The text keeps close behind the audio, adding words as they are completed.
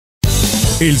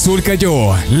El sol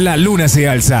cayó, la luna se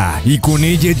alza y con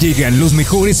ella llegan los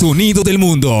mejores sonidos del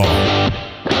mundo.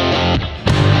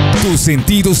 Tus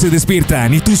sentidos se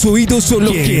despiertan y tus oídos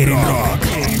solo quieren rock.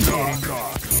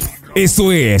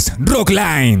 Esto es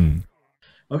Rockline.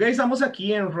 Ok, estamos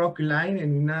aquí en Rockline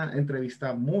en una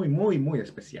entrevista muy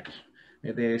especial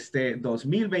de este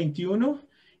 2021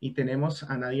 y tenemos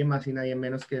a nadie más y nadie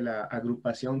menos que la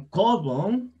agrupación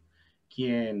Coldbound,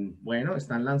 quien, bueno,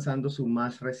 están lanzando su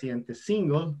más reciente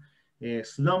single,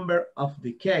 Slumber of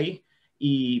Decay.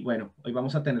 Y bueno, hoy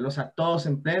vamos a tenerlos a todos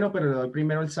en pleno, pero le doy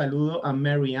primero el saludo a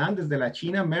Mary Ann desde la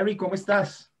China. Mary, ¿cómo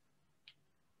estás?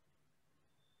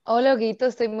 Hola, Huguito,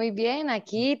 estoy muy bien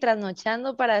aquí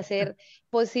trasnochando para hacer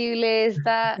posible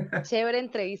esta chévere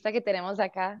entrevista que tenemos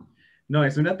acá. No,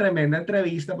 es una tremenda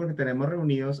entrevista porque tenemos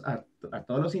reunidos a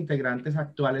todos los integrantes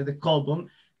actuales de Coldbound,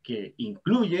 que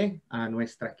incluye a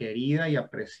nuestra querida y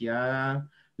apreciada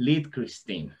Liv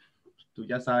Kristine. Tú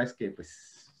ya sabes que,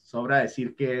 pues, sobra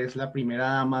decir que es la primera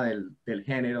dama del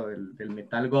género, del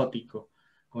metal gótico.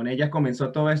 Con ella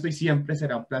comenzó todo esto y siempre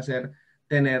será un placer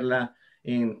tenerla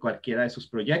en cualquiera de sus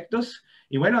proyectos.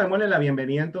 Y bueno, démosle la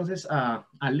bienvenida entonces a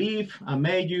Liv, a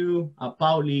Meiju, a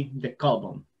Pauli de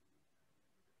Coldbound.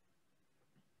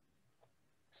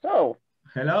 So,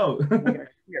 Hello.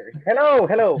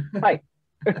 hello. Hi.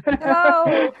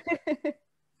 Hello.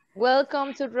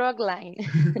 Welcome to Rockline.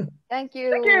 Thank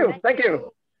you. Thank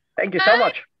you so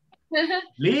much.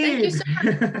 Liv,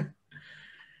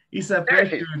 it's a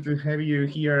pleasure to have you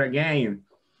here again.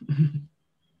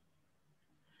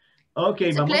 Okay,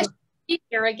 it's a pleasure to be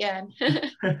here again.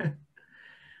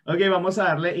 Ok, vamos a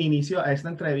darle inicio a esta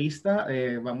entrevista.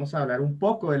 Vamos a hablar un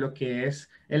poco de lo que es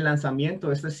el lanzamiento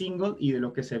de este single y de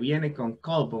lo que se viene con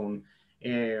Coldbound.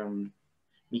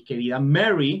 Mi querida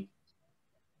Mary.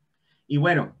 Y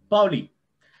bueno, Pauli,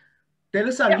 tell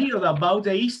us a little about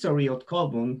the history of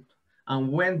Coldbound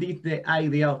and when did the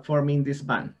idea of forming this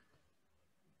band?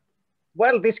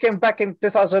 Well, this came back in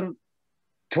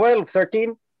 2012,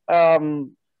 13.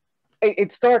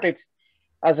 It started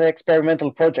as an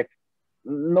experimental project.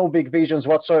 No big visions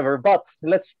whatsoever, but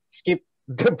let's skip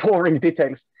the boring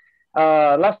details.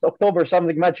 Last October,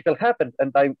 something magical happened,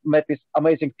 and I met these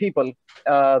amazing people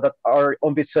that are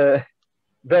on this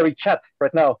very chat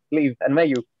right now, Liv and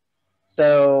Meiju.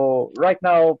 So right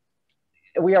now,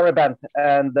 we are a band,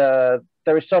 and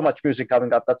there is so much music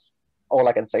coming up. That's all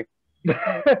I can say.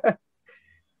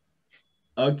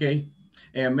 Ok.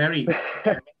 Mary,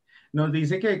 nos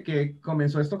dice que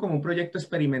comenzó esto como un proyecto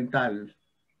experimental,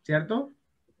 ¿cierto?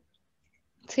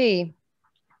 Sí.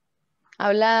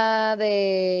 Habla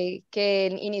de que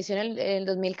inició en el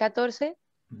 2014,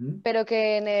 pero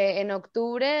que en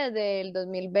octubre del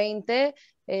 2020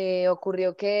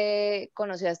 ocurrió que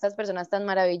conoció a estas personas tan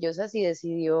maravillosas y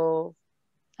decidió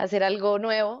hacer algo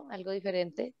nuevo, algo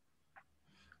diferente.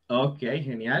 Ok,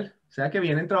 genial. O sea que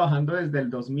vienen trabajando desde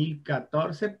el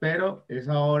 2014, pero es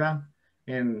ahora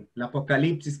en el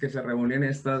apocalipsis que se reúnen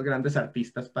estos grandes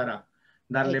artistas para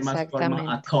darle más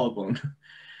forma a Coldbound.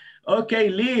 Ok,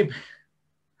 Liv.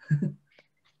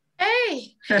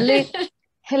 Hey. Liv.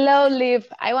 Hello, Liv.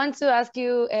 I want to ask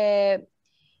you,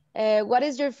 what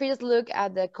is your first look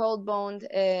at the Coldbound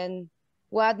and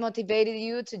what motivated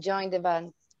you to join the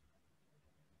band?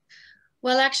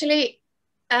 Well, actually,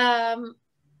 Pauli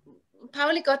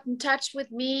got in touch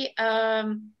with me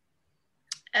about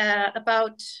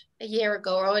a year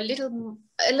ago, or a little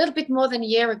bit more than a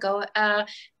year ago.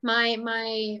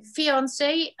 My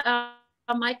fiance,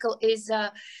 Michael, is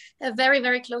a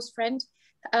very close friend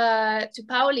to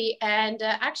Pauli, and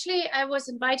actually I was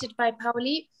invited by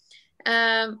Pauli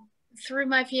through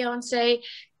my fiance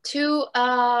to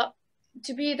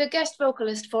be the guest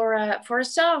vocalist for a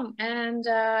song, and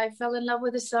I fell in love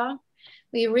with the song.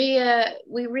 We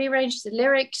rearranged the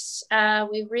lyrics,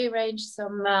 we rearranged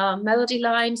some melody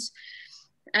lines,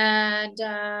 and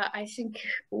I think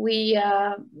we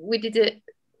did it.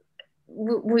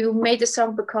 We made the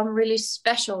song become really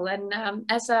special. And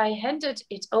as I handed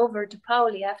it over to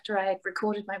Pauli after I had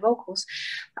recorded my vocals,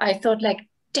 I thought, like,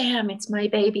 damn, it's my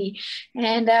baby.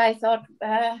 And I thought,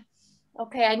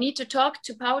 okay, I need to talk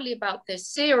to Pauli about this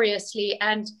seriously.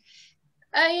 And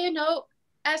you know,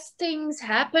 as things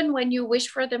happen when you wish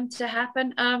for them to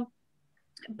happen,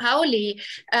 Pauli,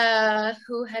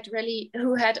 who had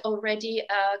already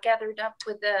gathered up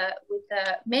with the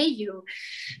Meiju,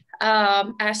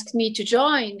 asked me to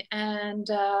join, and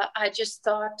I just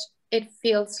thought it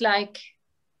feels like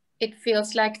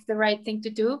the right thing to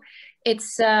do.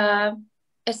 It's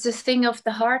it's a thing of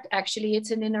the heart. Actually,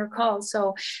 it's an inner call.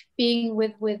 So being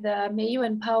with Meiju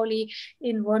and Pauli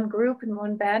in one group, in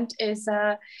one band, is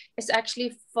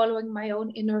actually following my own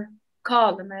inner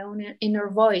call and my own inner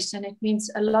voice, and it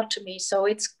means a lot to me. So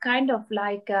it's kind of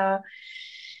like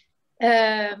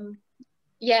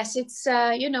yes, it's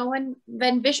you know,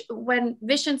 when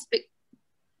visions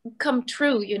come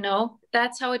true, you know,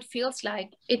 that's how it feels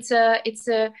like. It's a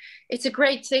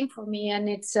great thing for me, and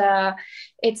it's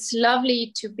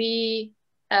lovely to be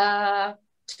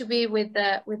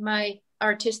with my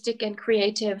artistic and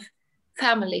creative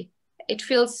family. It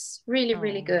feels really,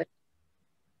 really good.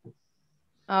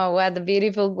 Oh, what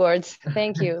beautiful words.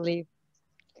 Thank you, Liv.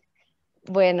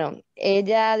 Bueno,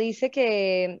 ella dice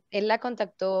que él la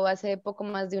contactó hace poco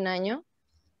más de un año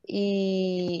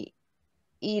y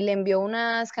le envió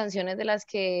unas canciones de las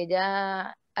que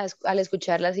ella, al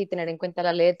escucharlas y tener en cuenta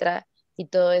la letra y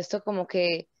todo esto, como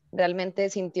que realmente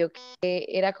sintió que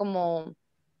era como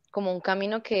un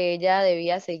camino que ella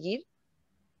debía seguir.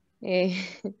 Eh,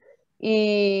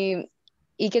 y,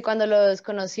 que cuando los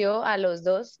conoció a los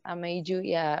dos, a Meiju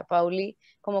y a Pauli,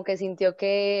 como que sintió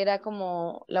que era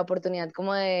como la oportunidad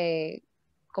como de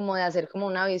hacer como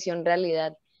una visión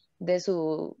realidad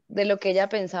de lo que ella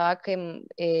pensaba que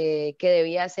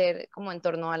debía hacer como en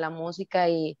torno a la música,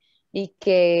 y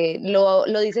que lo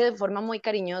dice de forma muy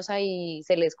cariñosa y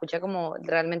se le escucha como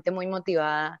realmente muy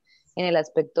motivada en el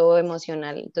aspecto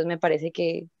emocional. Entonces me parece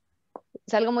que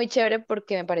es algo muy chévere,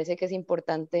 porque me parece que es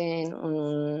importante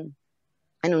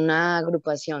en una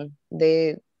agrupación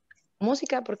de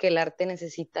música, porque el arte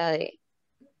necesita de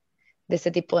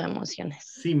este tipo de emociones.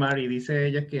 Sí, Mari, dice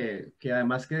ella que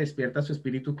además que despierta su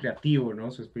espíritu creativo, ¿no?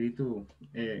 Su espíritu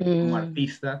como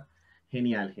artista.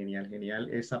 Genial, genial, genial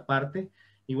esa parte.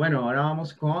 Y bueno, ahora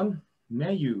vamos con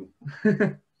Meiju.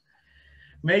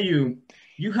 Meiju,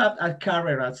 you have a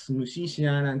career as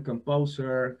musician and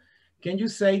composer. Can you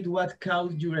say what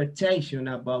caught your attention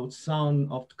about Sound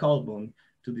of Coldbound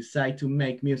to decide to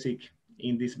make music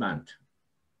in this band?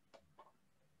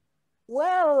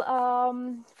 Well,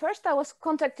 first I was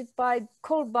contacted by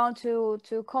Coldbound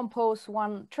to compose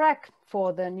one track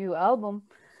for the new album,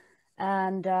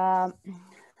 and that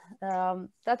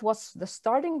was the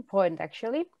starting point,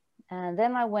 actually. And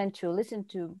then I went to listen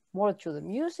more to the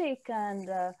music, and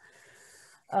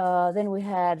then we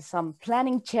had some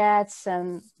planning chats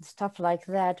and stuff like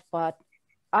that. But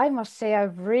I must say I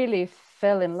really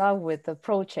fell in love with the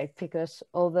project, because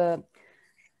all the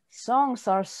songs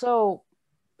are so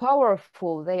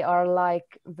powerful. They are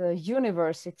like the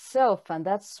universe itself, and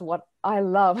that's what I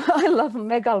love. I love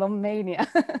megalomania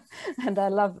and I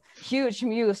love huge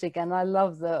music, and I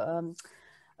love the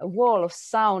wall of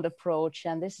sound approach,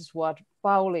 and this is what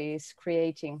Pauli is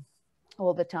creating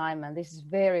all the time, and this is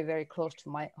very, very close to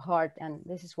my heart, and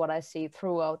this is what I see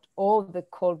throughout all the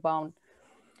Coldbound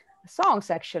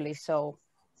songs, actually. So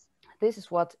this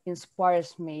is what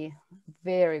inspires me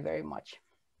very, very much.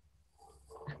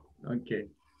 Okay.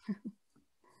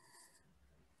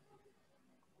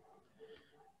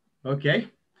 Ok.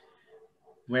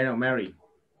 Bueno, Mary.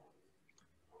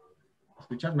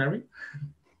 ¿Escuchas, Mary?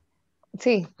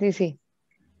 Sí, sí, sí.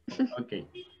 Ok.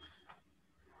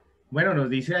 Bueno, nos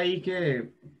dice ahí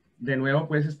que de nuevo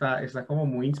pues está como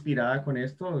muy inspirada con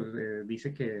esto.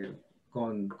 Dice que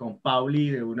con Pauli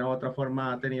de una u otra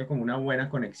forma ha tenido como una buena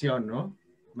conexión, ¿no,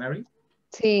 Mary?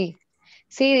 Sí,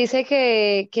 sí, dice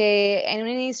que en un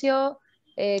inicio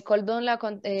Coldbound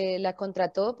la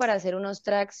contrató para hacer unos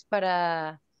tracks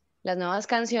para las nuevas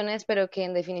canciones, pero que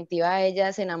en definitiva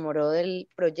ella se enamoró del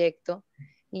proyecto,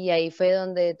 y ahí fue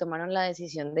donde tomaron la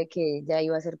decisión de que ella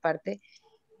iba a ser parte.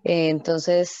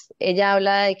 Entonces ella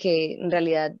habla de que en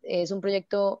realidad es un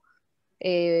proyecto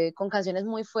con canciones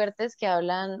muy fuertes que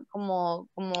hablan a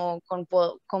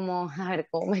ver,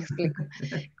 ¿cómo me explico?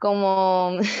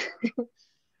 Como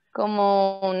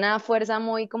como una fuerza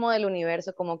muy como del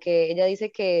universo, como que ella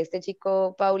dice que este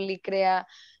chico Pauli crea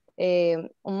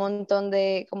un montón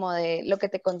de, como de lo que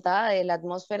te contaba de la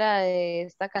atmósfera de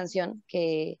esta canción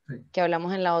que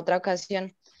hablamos en la otra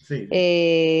ocasión. Sí.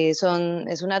 Es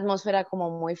una atmósfera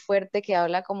como muy fuerte, que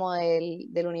habla como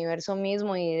del universo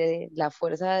mismo y de la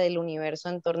fuerza del universo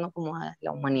en torno como a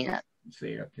la humanidad.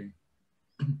 Sí, ok.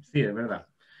 Sí, es verdad.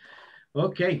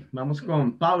 Ok, vamos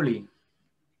con Pauli.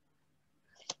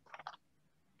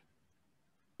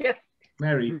 Yes.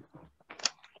 Mary.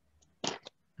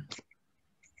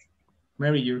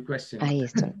 Mary, your question. Ahí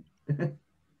está.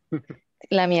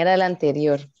 La mía era la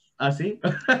anterior. ¿Ah, sí?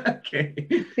 Ok.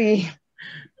 Sí.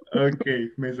 Ok,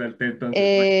 me salté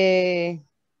entonces.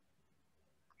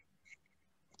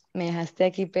 Me dejaste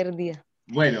aquí perdida.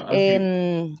 Bueno,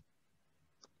 okay.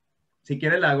 Si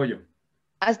quieres la hago yo.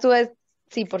 Haz tú,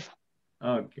 sí, por favor.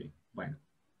 Ok, bueno.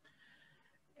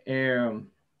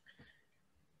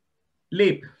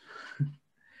 Liv,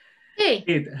 Hey,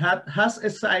 it has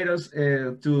excited us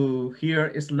to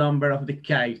hear Slumber of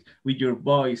Decay with your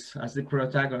voice as the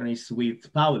protagonist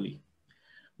with Pauli.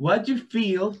 What do you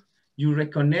feel you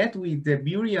reconnect with the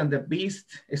Beauty and the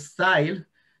Beast style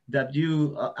that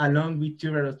you, along with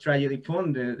Trejos tragedy,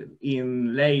 founded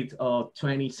in late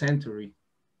 20th century?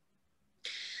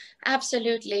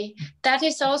 absolutely. That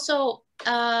is also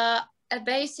a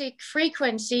basic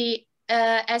frequency.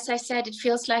 As I said, it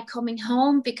feels like coming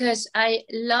home because I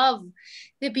love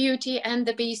the Beauty and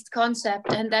the Beast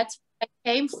concept, and that's where I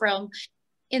came from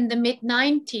in the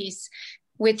mid-90s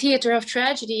with Theater of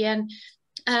Tragedy, and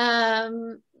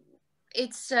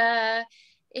it's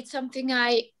something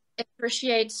I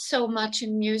appreciate so much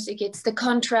in music. It's the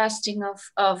contrasting of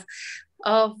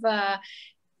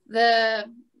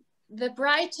the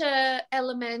brighter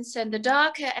elements and the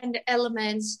darker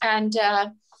elements, and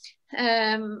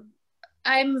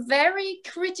I'm very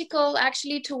critical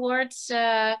actually towards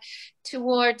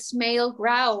male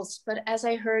growls. But as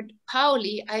I heard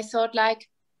Pauli, I thought like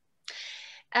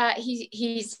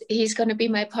he's going to be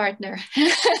my partner.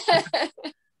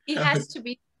 He has to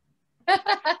be.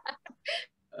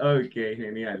 Ok,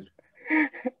 genial.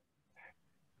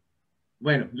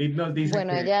 Bueno, Liv nos dice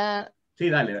Bueno, que... ella... Sí,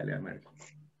 dale, Marco.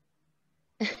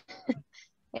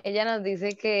 Ella nos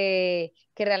dice que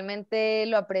realmente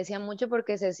lo aprecia mucho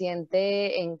porque se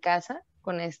siente en casa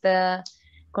con este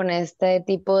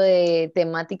tipo de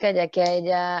temática, ya que a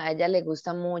ella le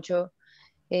gusta mucho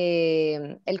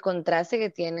el contraste que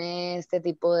tiene este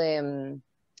tipo de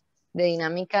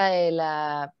dinámica de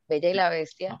la Bella y la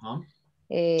Bestia. Ajá.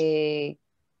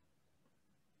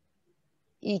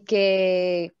 Y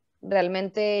que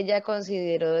realmente ella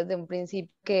consideró desde un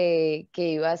principio que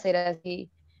iba a ser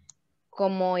así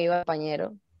como iba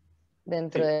compañero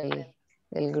dentro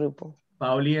del grupo.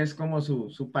 Pauli es como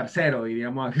su parcero,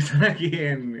 diríamos, aquí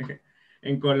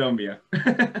en Colombia.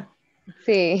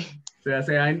 Sí. O sea,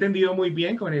 se ha entendido muy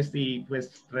bien con este, y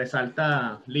pues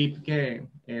resalta Liv que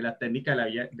la técnica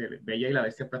de Bella y la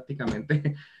Bestia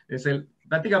prácticamente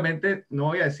prácticamente, no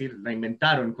voy a decir, la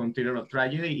inventaron con Theater of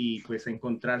Tragedy, y pues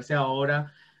encontrarse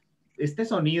ahora este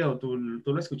sonido, tú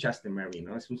lo escuchaste, Mary,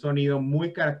 ¿no? Es un sonido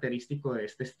muy característico de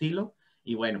este estilo,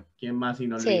 y bueno, ¿quién más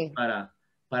sino Liv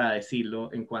para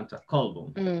decirlo en cuanto a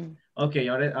Coldbound? Ok,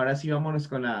 ahora sí vámonos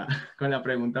con la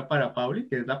pregunta para Pauli,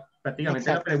 que es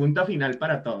prácticamente la pregunta final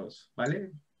para todos,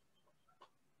 ¿vale?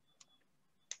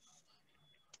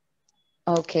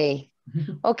 Okay.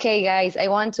 Okay, guys, I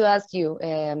want to ask you,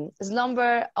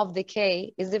 Slumber of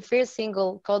Decay is the first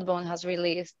single Coldbound has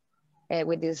released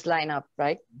with this lineup,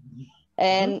 right?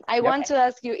 And I want to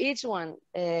ask you each one,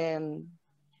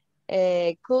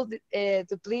 could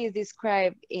to please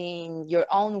describe in your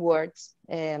own words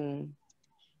how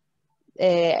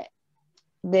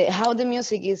the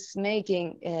music is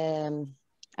making,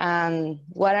 and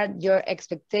what are your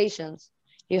expectations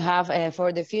you have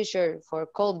for the future for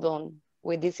Coldbound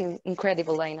with this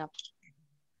incredible lineup?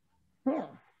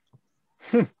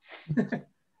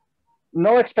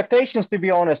 No expectations, to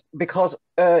be honest, because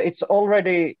it's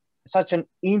already such an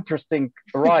interesting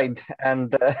ride,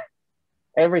 and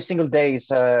every single day is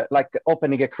like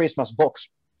opening a Christmas box.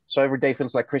 So every day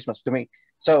feels like Christmas to me.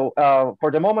 So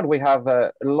for the moment, we have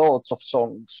loads of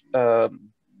songs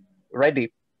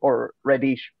ready or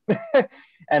ready-ish.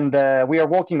 And we are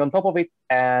working on top of it.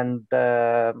 And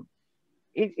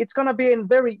it's going to be a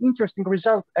very interesting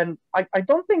result. And I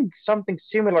don't think something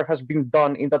similar has been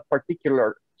done in that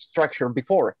particular structure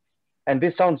before. And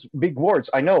this sounds big words,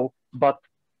 I know, but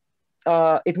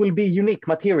it will be unique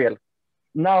material.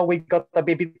 Now we got to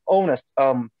be a bit honest.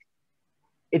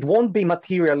 It won't be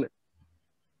material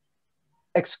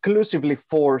exclusively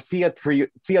for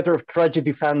theater of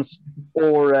tragedy fans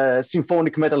or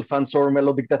symphonic metal fans or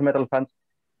melodic death metal fans.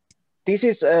 This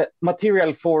is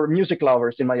material for music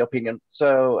lovers, in my opinion.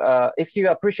 So if you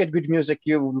appreciate good music,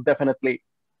 you will definitely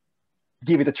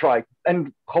give it a try,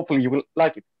 and hopefully you will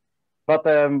like it. But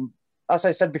as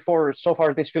I said before, so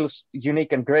far this feels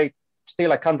unique and great.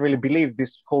 Still, I can't really believe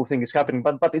this whole thing is happening,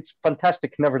 but it's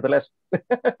fantastic nevertheless.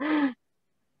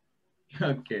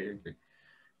 Okay.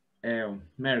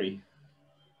 Mary.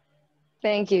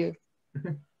 Thank you.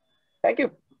 Thank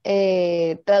you.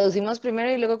 Traducimos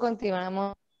primero y luego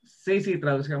continuamos. Sí,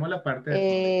 traduzcamos la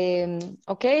parte.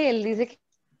 Ok, él dice que...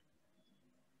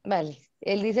 Vale,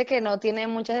 él dice que no tiene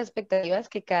muchas expectativas,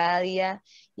 que cada día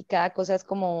y cada cosa es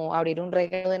como abrir un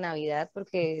regalo de Navidad,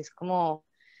 porque es como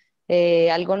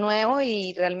algo nuevo,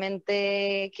 y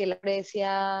realmente que él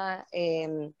aprecia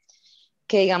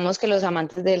que digamos que los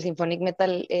amantes del symphonic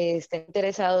metal estén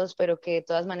interesados, pero que de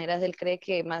todas maneras él cree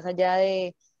que más allá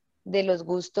de los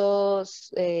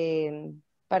gustos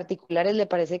particulares, le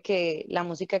parece que la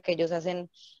música que ellos hacen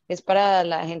es para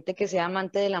la gente que sea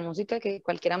amante de la música, que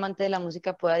cualquier amante de la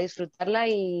música pueda disfrutarla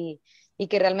y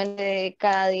que realmente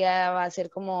cada día va a ser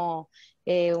como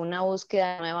una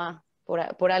búsqueda nueva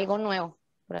por algo nuevo,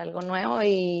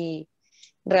 y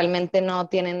realmente no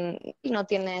tienen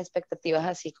expectativas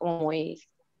así como muy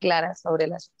claras sobre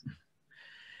el asunto.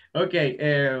 Ok,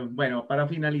 bueno, para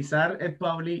finalizar,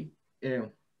 Pauli,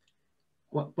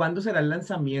 ¿cuándo será el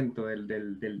lanzamiento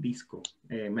del disco,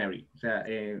 Mary? O sea,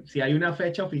 si hay una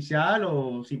fecha oficial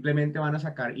o simplemente van a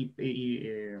sacar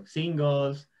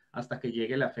singles hasta que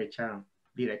llegue la fecha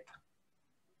directa.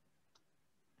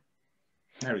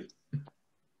 Mary.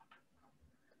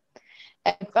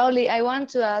 Pauli, I want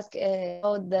to ask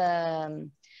about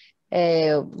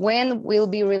when will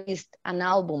be released an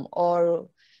album, or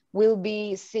will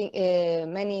be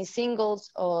many singles,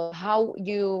 or how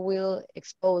you will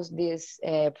expose this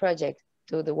project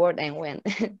to the world, and when?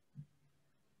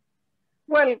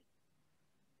 Well,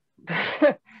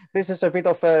 this is a bit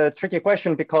of a tricky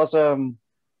question because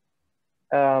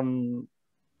how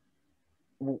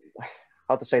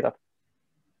to say that?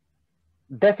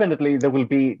 Definitely there will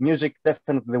be music,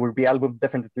 definitely there will be album,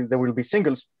 definitely there will be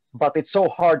singles, but it's so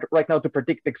hard right now to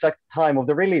predict the exact time of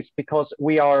the release because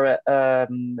we are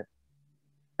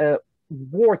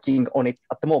working on it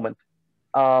at the moment.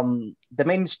 The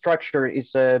main structure is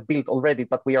built already,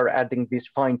 but we are adding these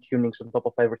fine tunings on top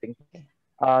of everything.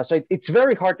 So it's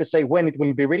very hard to say when it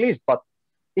will be released, but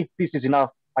if this is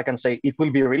enough, I can say it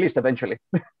will be released eventually.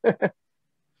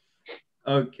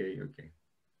 Okay.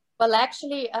 Well,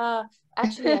 actually, I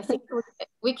think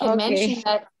we can mention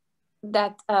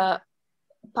that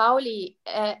Pauli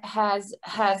has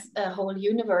a whole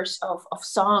universe of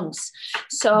songs.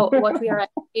 So what we are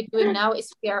actually doing now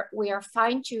is we are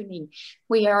fine tuning.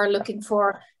 We are looking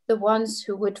for the ones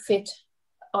who would fit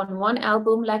on one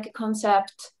album, like a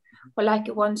concept or like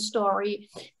one story,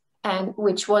 and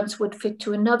which ones would fit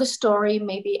to another story,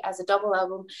 maybe as a double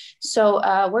album. So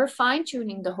we're fine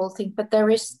tuning the whole thing, but there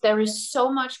is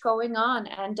so much going on.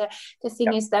 And the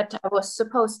thing is that I was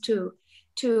supposed to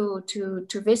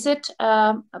visit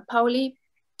Pauli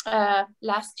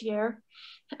last year,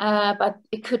 but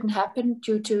it couldn't happen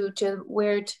due to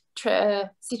weird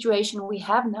situation we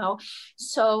have now.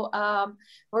 So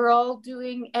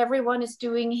everyone is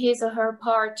doing his or her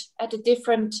part at a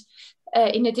different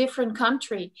in a different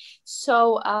country.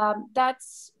 So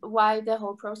that's why the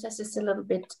whole process is a little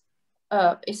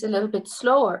bit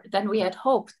slower than we had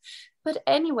hoped. But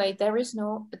anyway, there is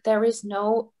no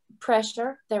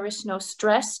pressure, there is no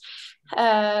stress.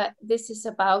 This is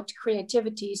about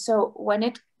creativity. So when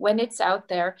it's out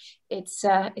there, it's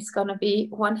gonna be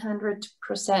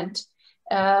 100%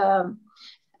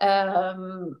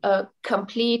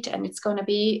 complete, and it's going to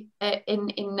be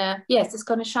it's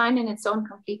going to shine in its own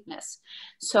completeness.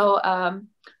 So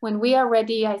when we are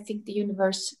ready, I think the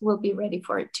universe will be ready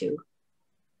for it too.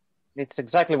 It's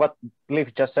exactly what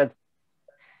Liv just said.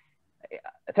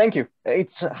 Thank you.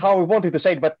 It's how I wanted to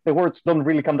say it, but the words don't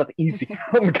really come that easy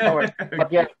on camera.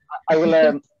 But yeah, I will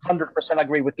 100%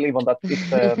 agree with Liv on that. It's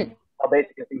how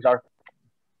basic things are.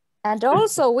 And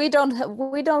also, we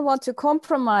don't want to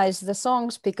compromise the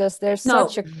songs because there's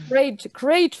such a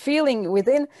great feeling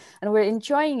within, and we're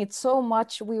enjoying it so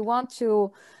much. We want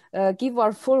to give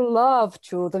our full love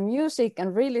to the music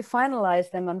and really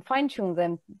finalize them and fine tune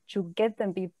them to get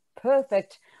them be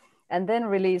perfect, and then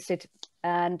release it.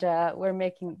 And we're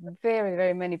making very,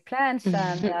 very many plans,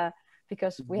 and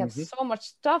because we have so much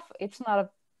stuff, it's not a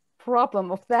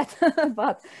problem of that.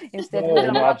 But instead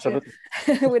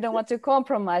we don't want to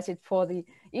compromise it for the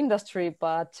industry,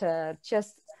 but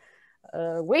just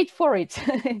wait for it.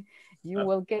 You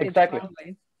will get it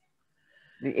finally.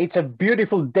 It's a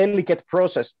beautiful, delicate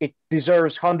process. It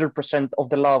deserves 100% of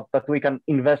the love that we can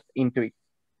invest into it.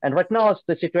 And right now, as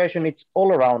the situation it's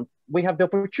all around, we have the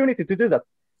opportunity to do that.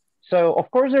 So of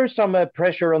course there is some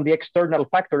pressure on the external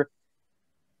factor.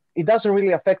 It doesn't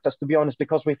really affect us, to be honest,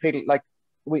 because we feel like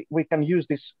we can use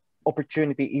this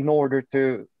opportunity in order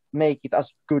to make it as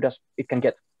good as it can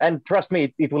get. And trust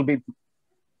me, it will be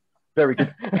very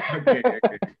good. Okay.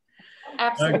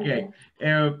 Absolutely.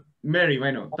 Okay. Mary,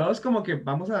 bueno, todos como que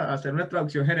vamos a hacer una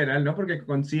traducción general, ¿no? Porque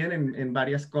coinciden en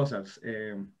varias cosas.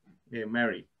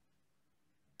 Mary.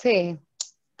 Sí.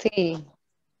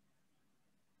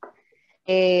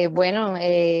 Bueno,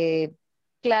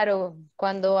 claro,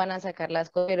 cuándo van a sacar las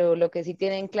cosas, pero lo que sí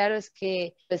tienen claro es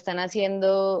que lo están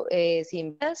haciendo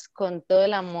sin más, con todo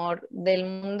el amor del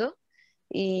mundo,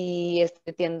 y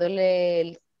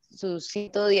metiéndole su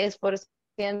 110%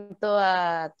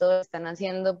 a todo lo que están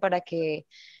haciendo para que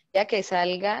ya que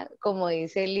salga, como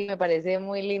dice Eli, me parece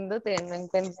muy lindo teniendo en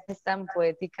cuenta que es tan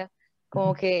poética,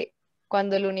 como que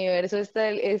cuando el universo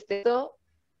esté todo,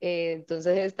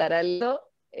 entonces estará listo,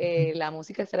 la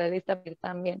música estará lista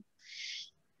también.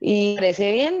 Y me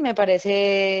parece bien, me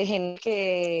parece genial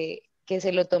que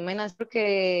se lo tomen así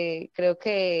porque creo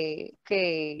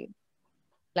que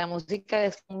la música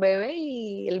es un bebé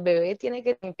y el bebé tiene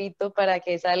que tiempito para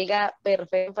que salga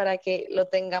perfecto, para que lo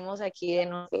tengamos aquí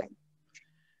en offline.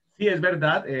 Sí, es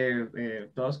verdad,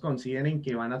 todos coinciden en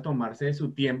que van a tomarse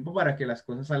su tiempo para que las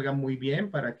cosas salgan muy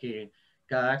bien, para que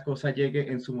cada cosa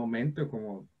llegue en su momento,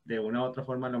 como de una u otra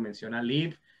forma lo menciona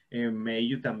Liv.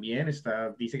 Meiju también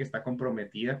dice que está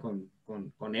comprometida con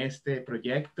este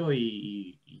proyecto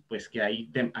y pues que hay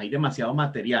demasiado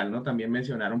material, ¿no? También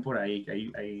mencionaron por ahí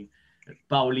que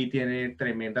Pauli tiene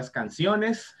tremendas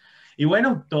canciones. Y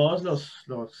bueno, todos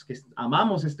los que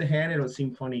amamos este género,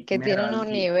 Symphonic que Metal. Tiene un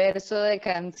universo de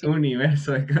canciones.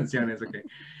 Universo de canciones, ok.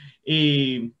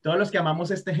 Y todos los que amamos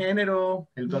este género,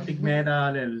 el Gothic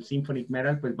Metal, el Symphonic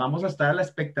Metal, pues vamos a estar a la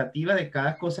expectativa de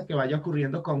cada cosa que vaya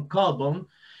ocurriendo con Coldbound.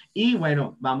 Y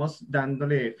bueno, vamos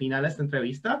dándole final a esta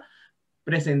entrevista,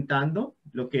 presentando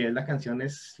lo que es la canción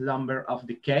Slumber of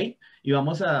Decay. Y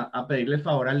vamos a pedirle el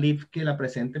favor a Liv que la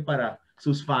presente para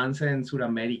sus fans en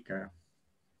Sudamérica.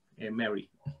 Mary.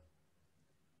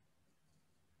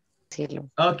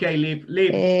 Okay, Liv.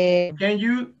 Can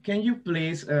you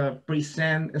please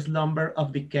present Slumber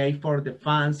of Decay for the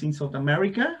fans in South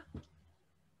America?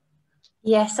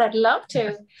 Yes, I'd love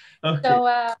to. Okay. So,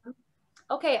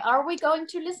 okay, are we going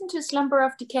to listen to Slumber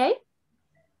of Decay?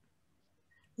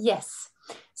 Yes.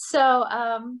 So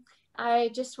I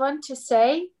just want to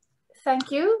say thank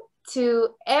you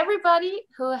to everybody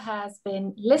who has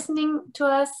been listening to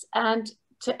us and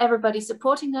to everybody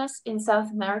supporting us in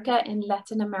South America, in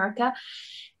Latin America.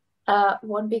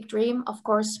 One big dream, of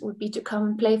course, would be to come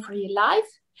and play for you live.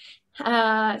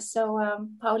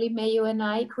 Pauli, Meiju, and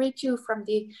I greet you from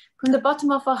the bottom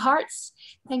of our hearts.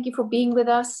 Thank you for being with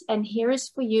us. And here is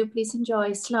for you. Please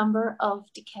enjoy Slumber of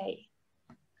Decay.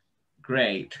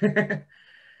 Great.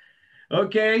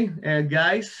 Okay,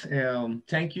 guys,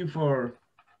 thank you for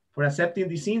accepting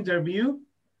this interview.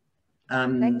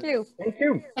 Thank you. Thank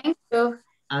you. Thank you.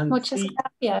 And Muchas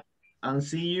gracias. And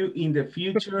see you in the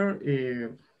future.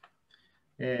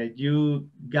 You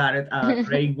got it,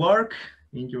 great work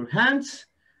in your hands.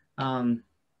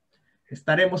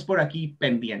 Estaremos por aquí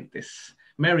pendientes.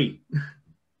 Mary.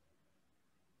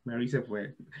 Mary se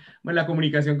fue. Bueno, la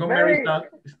comunicación con Mary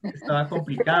estaba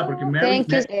complicada porque Mary...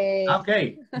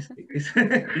 Okay.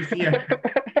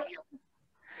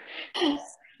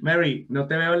 Mary, no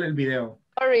te veo en el video.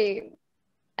 Sorry,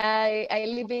 I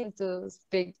live to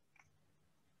speak.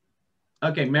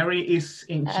 Okay, Mary is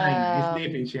in China. Is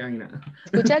live in China.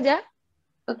 ¿Escuchas ya?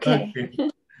 Okay.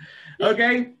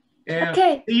 Okay.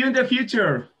 Okay. See you in the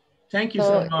future. Thank you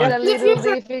so much. It's a little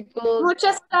difficult.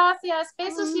 Muchas gracias.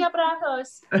 Besos y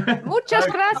abrazos. Muchas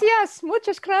gracias.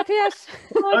 Muchas gracias.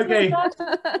 Okay.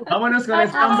 Vámonos con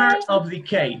Slumber of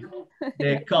Decay.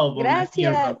 De Coldbound.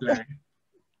 Gracias.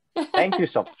 Thank you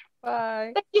so much.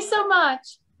 Bye. Thank you so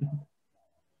much.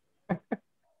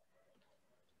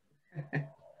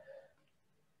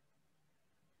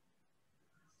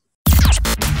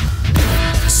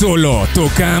 Solo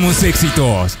tocamos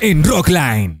éxitos en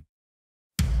Rockline.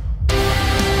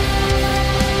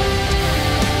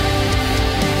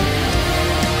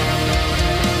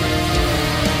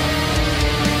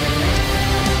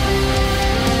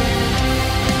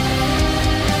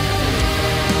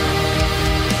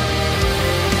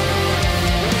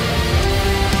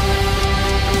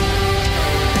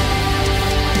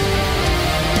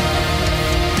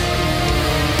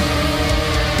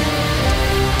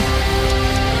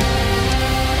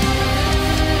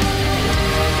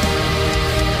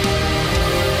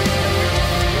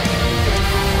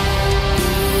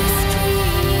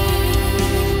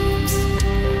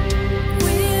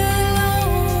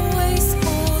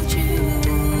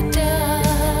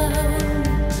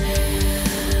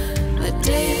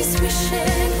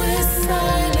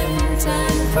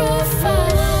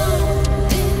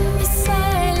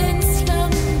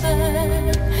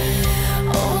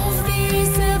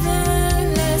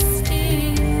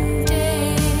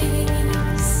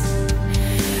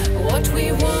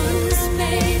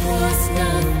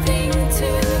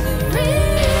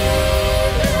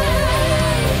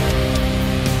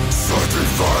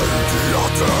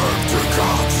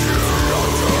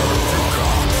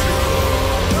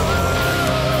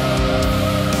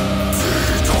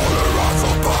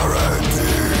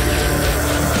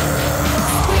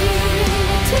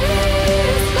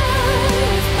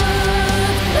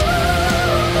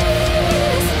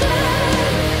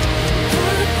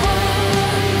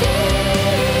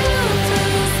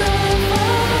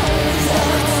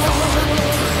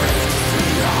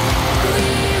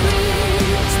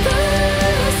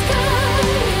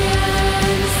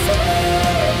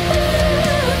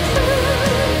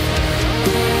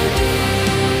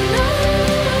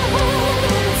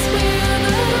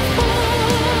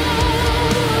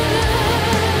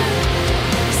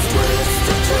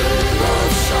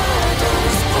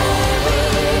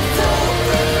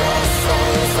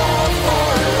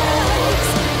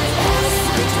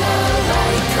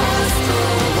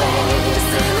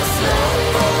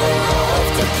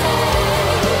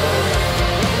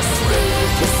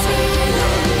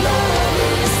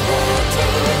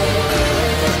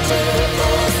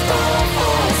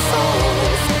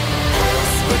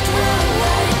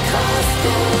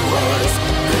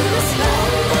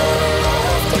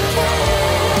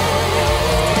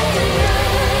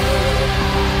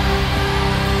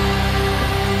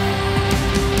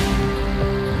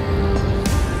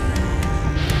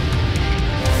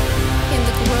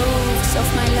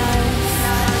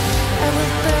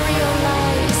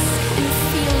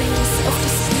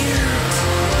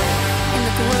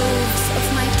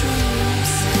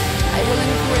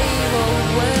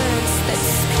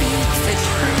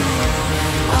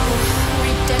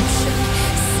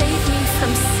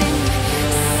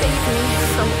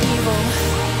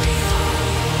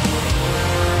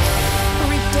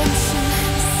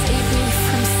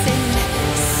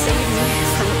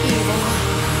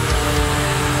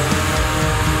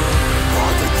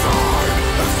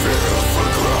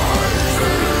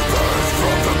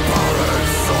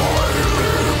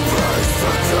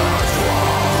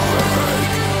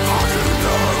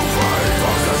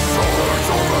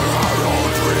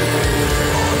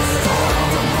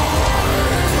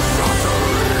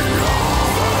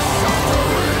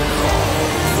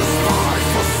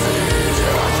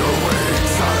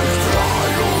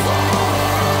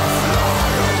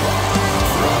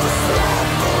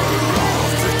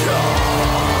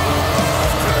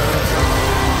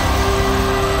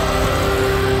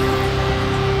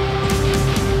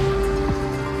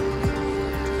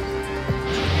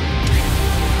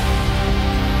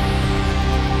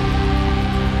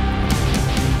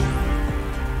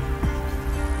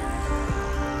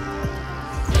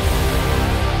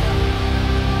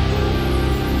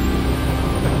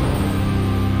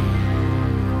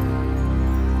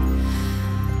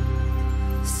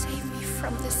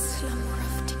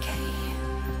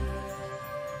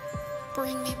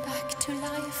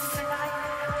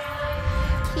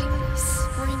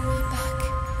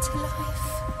 to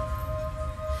life.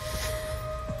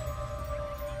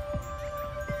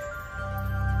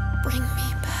 Bring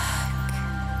me